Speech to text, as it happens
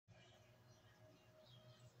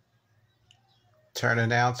turning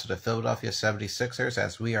down to the Philadelphia 76ers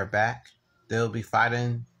as we are back. They'll be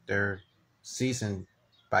fighting their season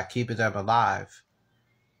by keeping them alive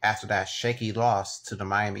after that shaky loss to the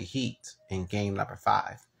Miami Heat in game number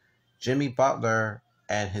 5. Jimmy Butler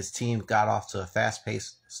and his team got off to a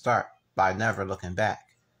fast-paced start by never looking back.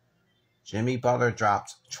 Jimmy Butler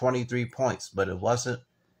dropped 23 points, but it wasn't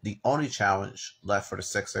the only challenge left for the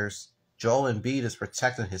Sixers. Joel Embiid is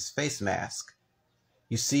protecting his face mask.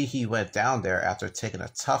 You see he went down there after taking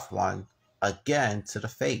a tough one again to the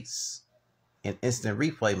face in instant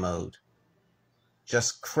replay mode.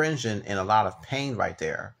 Just cringing in a lot of pain right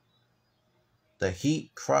there. The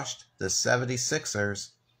Heat crushed the 76ers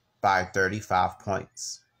by 35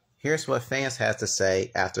 points. Here's what fans had to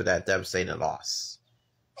say after that devastating loss.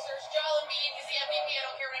 Joel Embiid is the MVP. I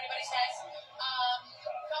don't care what anybody says.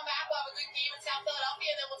 Come back, we'll have a good game in South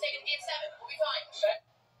Philadelphia, and then we'll take it to Game 7. We'll be fine.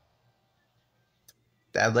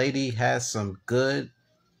 That lady has some good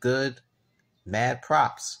mad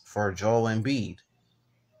props for Joel Embiid.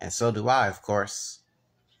 And so do I, of course.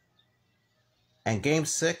 And Game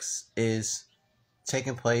 6 is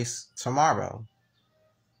taking place tomorrow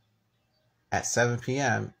at 7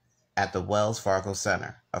 p.m. at the Wells Fargo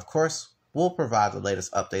Center. Of course, we'll provide the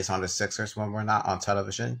latest updates on the Sixers when we're not on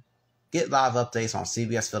television. Get live updates on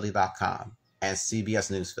CBSPhilly.com and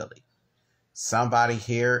CBS News Philly. Somebody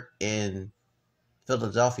here in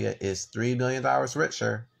Philadelphia is $3 million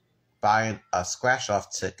richer buying a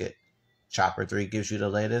scratch-off ticket. Chopper 3 gives you the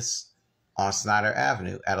latest on Snyder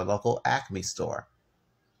Avenue at a local Acme store.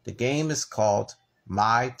 The game is called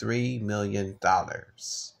My $3 Million.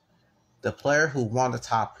 The player who won the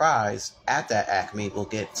top prize at that Acme will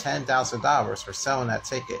get $10,000 for selling that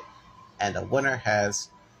ticket, and the winner has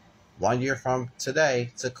 1 year from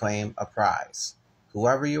today to claim a prize.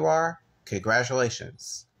 Whoever you are,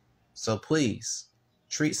 congratulations. So please,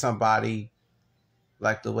 treat somebody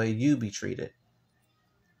like the way you be treated.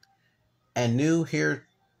 And new here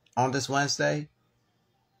on this Wednesday,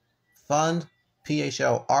 Fund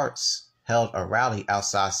PHL Arts held a rally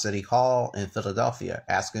outside City Hall in Philadelphia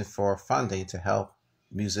asking for funding to help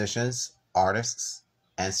musicians, artists,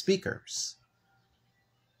 and speakers.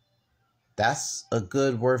 That's a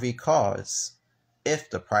good, worthy cause if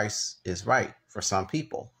the price is right for some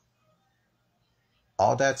people.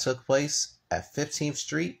 All that took place at 15th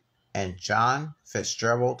Street and John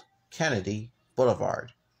Fitzgerald Kennedy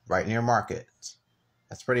Boulevard, right near Market.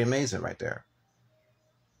 That's pretty amazing right there.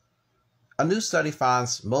 A new study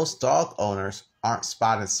finds most dog owners aren't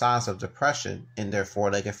spotting signs of depression in their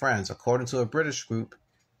four-legged friends. According to a British group,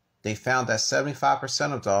 they found that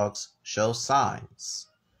 75% of dogs show signs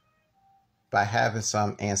by having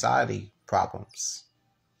some anxiety problems.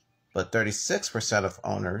 But 36% of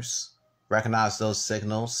owners recognize those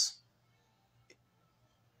signals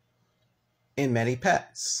in many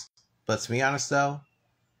pets. But to be honest though,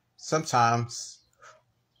 sometimes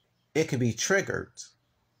it can be triggered.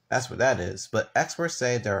 That's what that is. But experts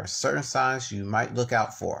say there are certain signs you might look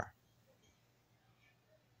out for.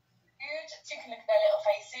 Good. So you can look at their little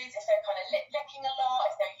faces. If they're kind of lip-licking a lot,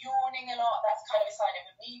 if they're yawning a lot, that's kind of a sign of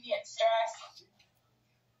immediate stress.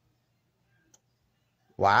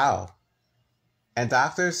 Wow. And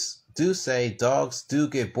doctors do say dogs do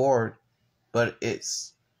get bored, but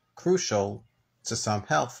it's crucial to some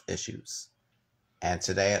health issues. And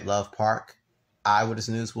today at Love Park, Eyewitness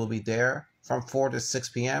News will be there from 4 to 6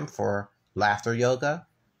 p.m. for laughter yoga,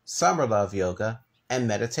 summer love yoga, and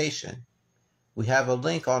meditation. We have a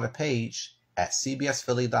link on the page at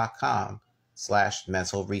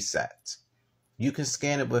cbsphilly.com/mental reset. You can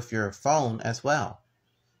scan it with your phone as well.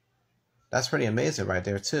 That's pretty amazing right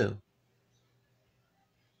there too.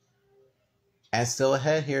 And still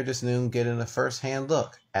ahead here this noon, getting a first-hand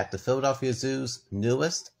look at the Philadelphia Zoo's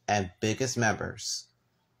newest and biggest members.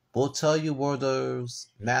 We'll tell you where those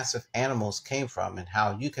massive animals came from and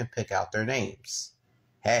how you can pick out their names.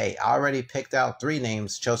 Hey, I already picked out 3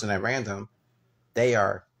 names chosen at random. They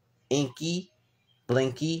are Inky,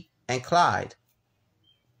 Blinky, and Clyde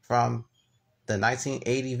from the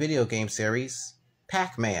 1980 video game series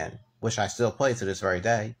Pac-Man, which I still play to this very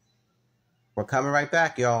day. We're coming right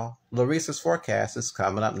back, y'all. Larissa's forecast is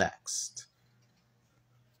coming up next.